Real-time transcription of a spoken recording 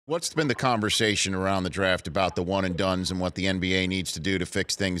What's been the conversation around the draft about the one and dones and what the NBA needs to do to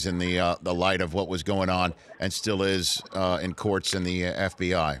fix things in the light of what was going on and still is in courts in the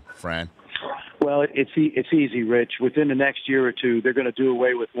FBI, Fran? Well, it's easy, Rich. Within the next year or two, they're going to do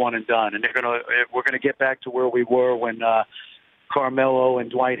away with one and done, and we're going to get back to where we were when Carmelo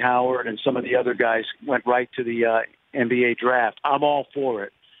and Dwight Howard and some of the other guys went right to the NBA draft. I'm all for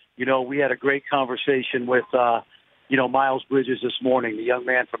it. You know, we had a great conversation with Miles Bridges this morning, the young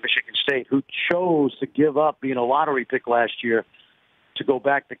man from Michigan State who chose to give up being a lottery pick last year to go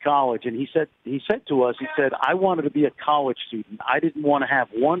back to college. And he said to us, I wanted to be a college student. I didn't want to have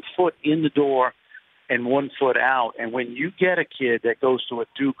one foot in the door and one foot out. And when you get a kid that goes to a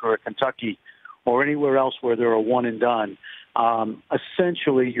Duke or a Kentucky or anywhere else where they're a one and done,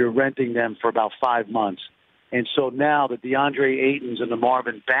 essentially you're renting them for about 5 months. And so now the DeAndre Aytons and the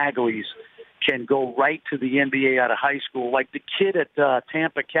Marvin Bagleys can go right to the NBA out of high school, like the kid at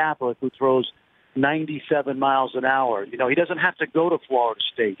Tampa Catholic who throws 97 miles an hour. You know, he doesn't have to go to Florida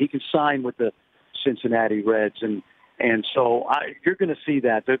State. He can sign with the Cincinnati Reds. And so you're going to see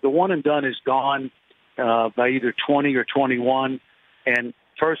that. The one and done is gone by either 20 or 21. And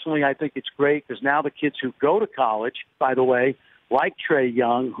personally, I think it's great because now the kids who go to college, by the way, like Trae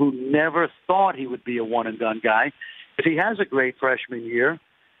Young, who never thought he would be a one and done guy, if he has a great freshman year,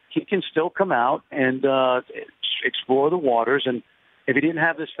 he can still come out and explore the waters. And if he didn't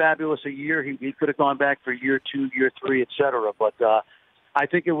have this fabulous a year, he could have gone back for year 2, year 3, et cetera. But I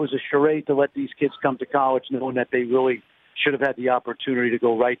think it was a charade to let these kids come to college knowing that they really should have had the opportunity to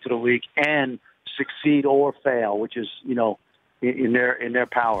go right to the league and succeed or fail, which is, in their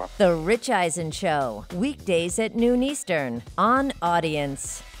power. The Rich Eisen Show, weekdays at noon Eastern on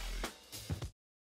Audience.